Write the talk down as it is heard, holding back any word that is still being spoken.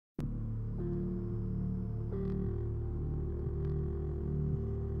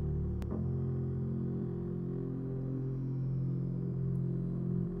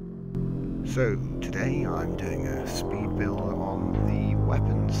So today I'm doing a speed build on the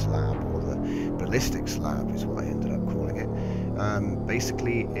weapons lab, or the ballistics lab is what I ended up calling it.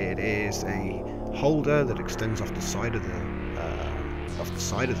 Basically it is a holder that extends off the side of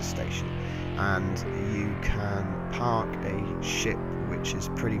the station, and you can park a ship which is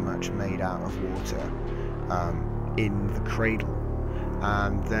pretty much made out of water in the cradle.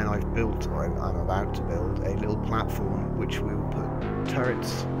 And then I've built, or I'm about to build, a little platform which we will put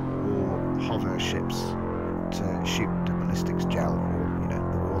turrets or hover ships to shoot the ballistics gel, or the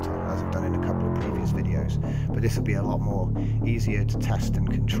water, as I've done in a couple of previous videos. But this will be a lot more easier to test and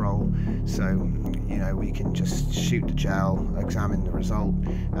control, so we can just shoot the gel, examine the result,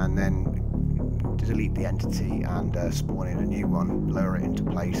 and then delete the entity and spawn in a new one, lower it into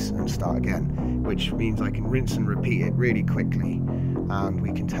place and start again, which means I can rinse and repeat it really quickly, and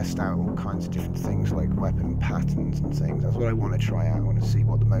we can test out all kinds of different things like weapon patterns and things. That's what I want to try out. I want to see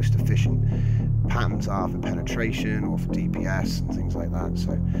what the most efficient patterns are for penetration or for DPS and things like that,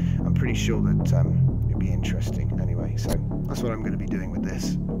 so I'm pretty sure that it'll be interesting anyway. So that's what I'm going to be doing with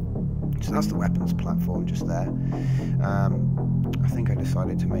this. So that's the weapons platform just there. I think I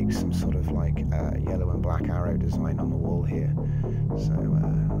decided to make some sort of like yellow and black arrow design on the wall here, so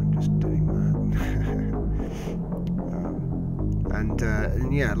I'm just doing that. And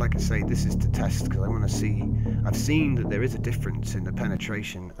yeah, like I say, this is to test because I want to see. I've seen that there is a difference in the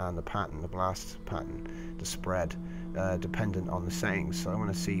penetration and the pattern, the blast pattern, the spread, dependent on the settings. So I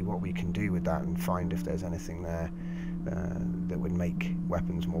want to see what we can do with that and find if there's anything there that would make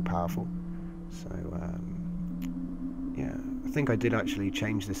weapons more powerful. So yeah, I think I did actually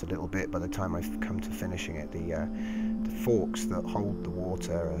change this a little bit by the time I've come to finishing it. The forks that hold the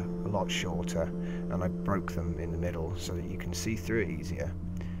water are a lot shorter, and I broke them in the middle so that you can see through it easier.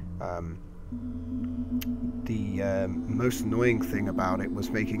 The most annoying thing about it was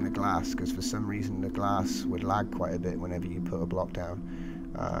making the glass, because for some reason the glass would lag quite a bit whenever you put a block down.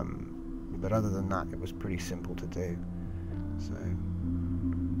 But other than that, it was pretty simple to do.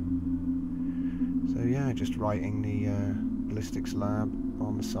 So yeah, just writing the ballistics lab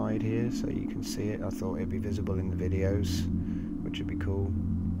on the side here so you can see it. I thought it'd be visible in the videos, which would be cool.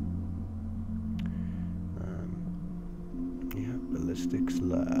 Yeah, ballistics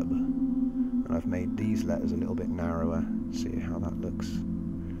lab. And I've made these letters a little bit narrower. See how that looks.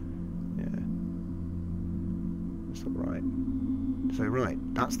 Yeah, that's alright. So right,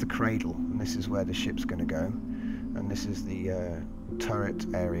 that's the cradle, and this is where the ship's going to go. And this is the turret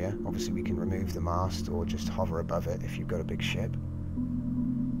area. Obviously we can remove the mast or just hover above it if you've got a big ship.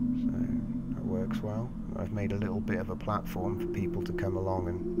 So that works well. I've made a little bit of a platform for people to come along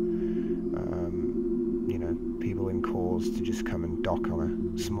and, people in cores to just come and dock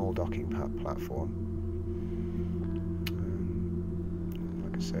on a small docking platform.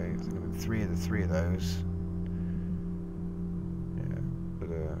 Like I say, I think three of those. Yeah,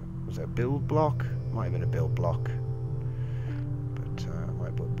 was it a build block? Might have been a build block, but I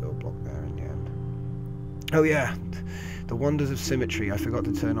might put a build block there in the end. Oh yeah, the wonders of symmetry. I forgot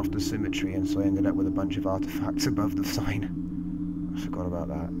to turn off the symmetry, and so I ended up with a bunch of artifacts above the sign. I forgot about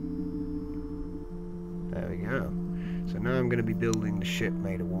that. There we go. So now I'm going to be building the ship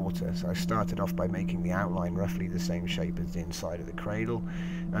made of water. So I started off by making the outline roughly the same shape as the inside of the cradle,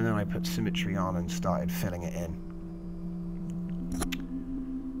 and then I put symmetry on and started filling it in,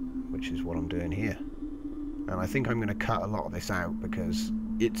 which is what I'm doing here. And I think I'm going to cut a lot of this out because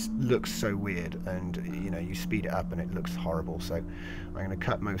it looks so weird, and you speed it up and it looks horrible. So I'm going to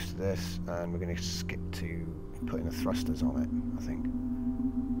cut most of this, and we're going to skip to putting the thrusters on it, I think.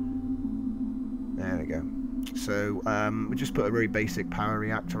 There we go. So we just put a very basic power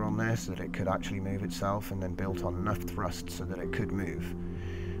reactor on there so that it could actually move itself, and then built on enough thrust so that it could move.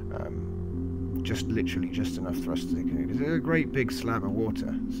 Literally just enough thrust that it can move. It's a great big slab of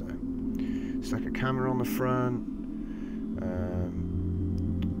water. So stuck a camera on the front,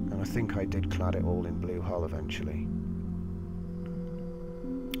 and I think I did clad it all in blue hull eventually.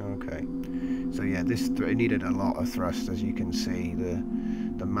 Okay, so yeah, it needed a lot of thrust. As you can see, the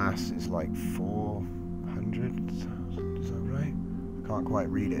mass is like 400. Is that right? I can't quite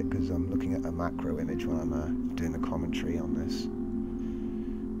read it because I'm looking at a macro image when I'm doing the commentary on this.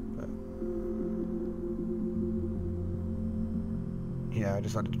 Yeah, I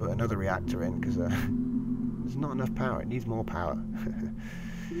decided to put another reactor in because there's not enough power. It needs more power.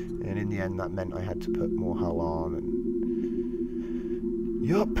 And in the end that meant I had to put more hull on, and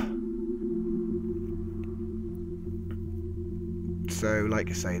yup. So like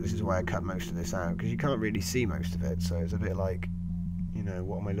I say, this is why I cut most of this out, because you can't really see most of it, so it's a bit like,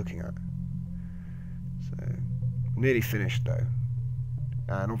 what am I looking at? So nearly finished though.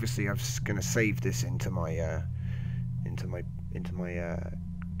 and obviously I'm going to save this into my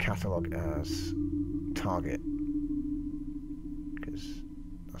catalog as target, because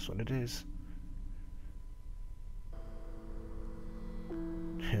that's what it is.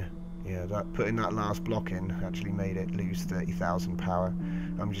 Yeah, that putting that last block in actually made it lose 30,000 power.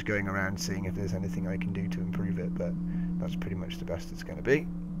 I'm just going around seeing if there's anything I can do to improve it, but that's pretty much the best it's going to be.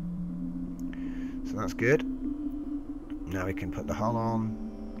 So that's good. Now we can put the hull on,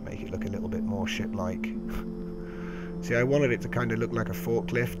 make it look a little bit more ship-like. See, I wanted it to kind of look like a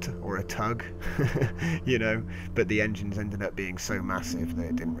forklift or a tug, you know, but the engines ended up being so massive that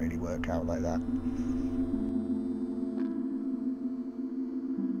it didn't really work out like that.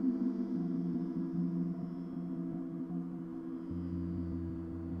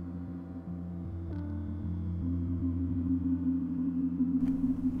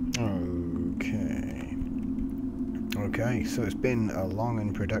 Okay, so it's been a long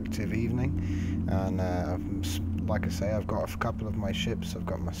and productive evening, and like I say, I've got a couple of my ships. I've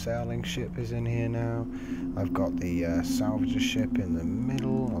got my sailing ship is in here now. I've got the salvager ship in the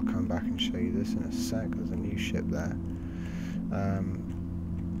middle. I'll come back and show you this in a sec. There's a new ship there.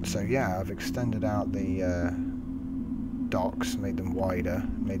 So yeah, I've extended out the docks, made them wider,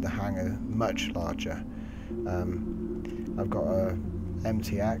 made the hangar much larger. I've got a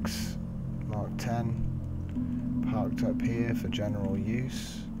MTX Mark 10 parked up here for general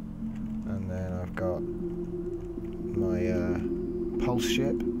use, and then I've got my pulse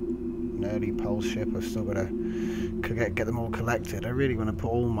ship, an early pulse ship. I've still got to get them all collected. I really want to put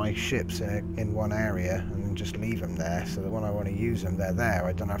all my ships in one area and then just leave them there, so that when I want to use them, they're there.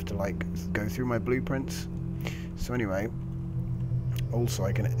 I don't have to like go through my blueprints. So anyway, also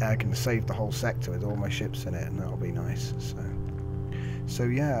I can save the whole sector with all my ships in it, and that'll be nice. So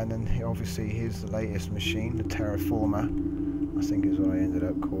yeah, and then obviously here's the latest machine, the Terraformer, I think is what I ended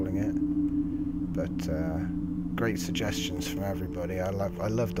up calling it. But great suggestions from everybody. I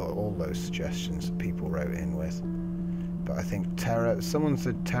loved all those suggestions that people wrote in with. But I think someone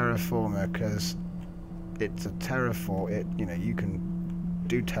said Terraformer because it's a you know, you can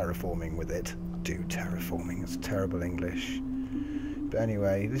do terraforming with it. Do terraforming, it's terrible English. But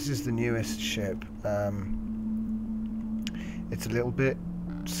anyway, this is the newest ship. It's a little bit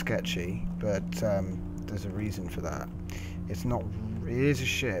sketchy, but there's a reason for that. It is a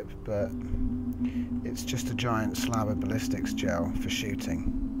ship, but it's just a giant slab of ballistics gel for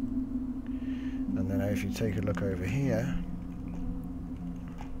shooting. And then if you take a look over here,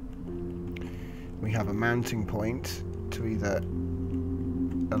 we have a mounting point to either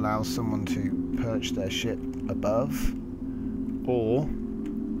allow someone to perch their ship above, or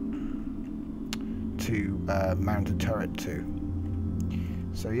to mount a turret to.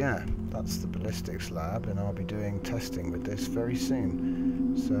 So yeah, that's the ballistics lab, and I'll be doing testing with this very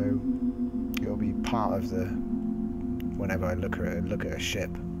soon. So it'll be part of the, whenever I look at a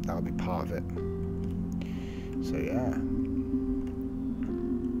ship, that'll be part of it. So yeah.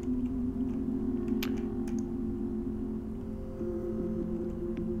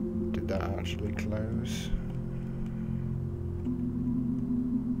 Did that actually close?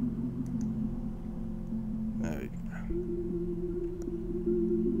 There we go.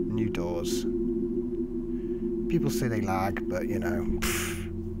 New doors. People say they lag, but you know,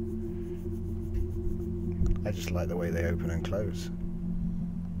 I just like the way they open and close.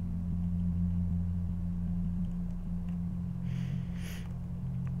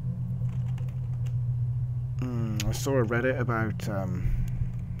 I saw a Reddit about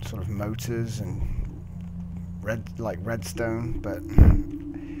sort of motors and redstone, but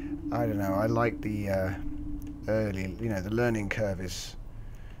I don't know. I like the early, you know, the learning curve is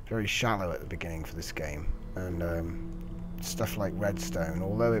very shallow at the beginning for this game, and stuff like redstone,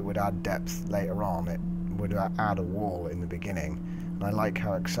 although it would add depth later on, it would add a wall in the beginning. And I like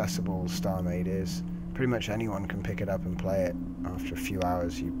how accessible Starmade is. Pretty much anyone can pick it up and play it. After a few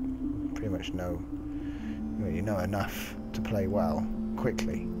hours, you pretty much know, you know enough to play well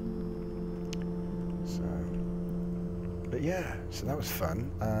quickly. So, but yeah, so that was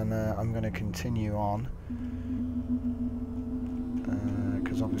fun, and I'm going to continue on.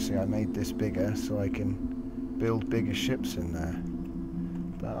 Because obviously I made this bigger so I can build bigger ships in there.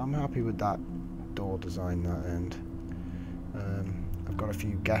 But I'm happy with that door design, that end. I've got a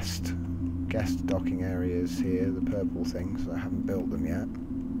few guest docking areas here, the purple things. I haven't built them yet.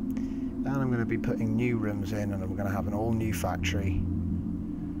 And I'm going to be putting new rooms in, and I'm going to have an all new factory.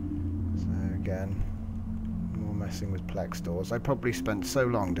 So again, more messing with Plex doors. I probably spent so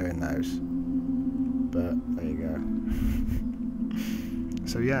long doing those. But there you go.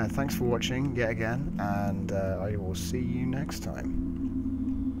 So yeah, thanks for watching yet again, and I will see you next time.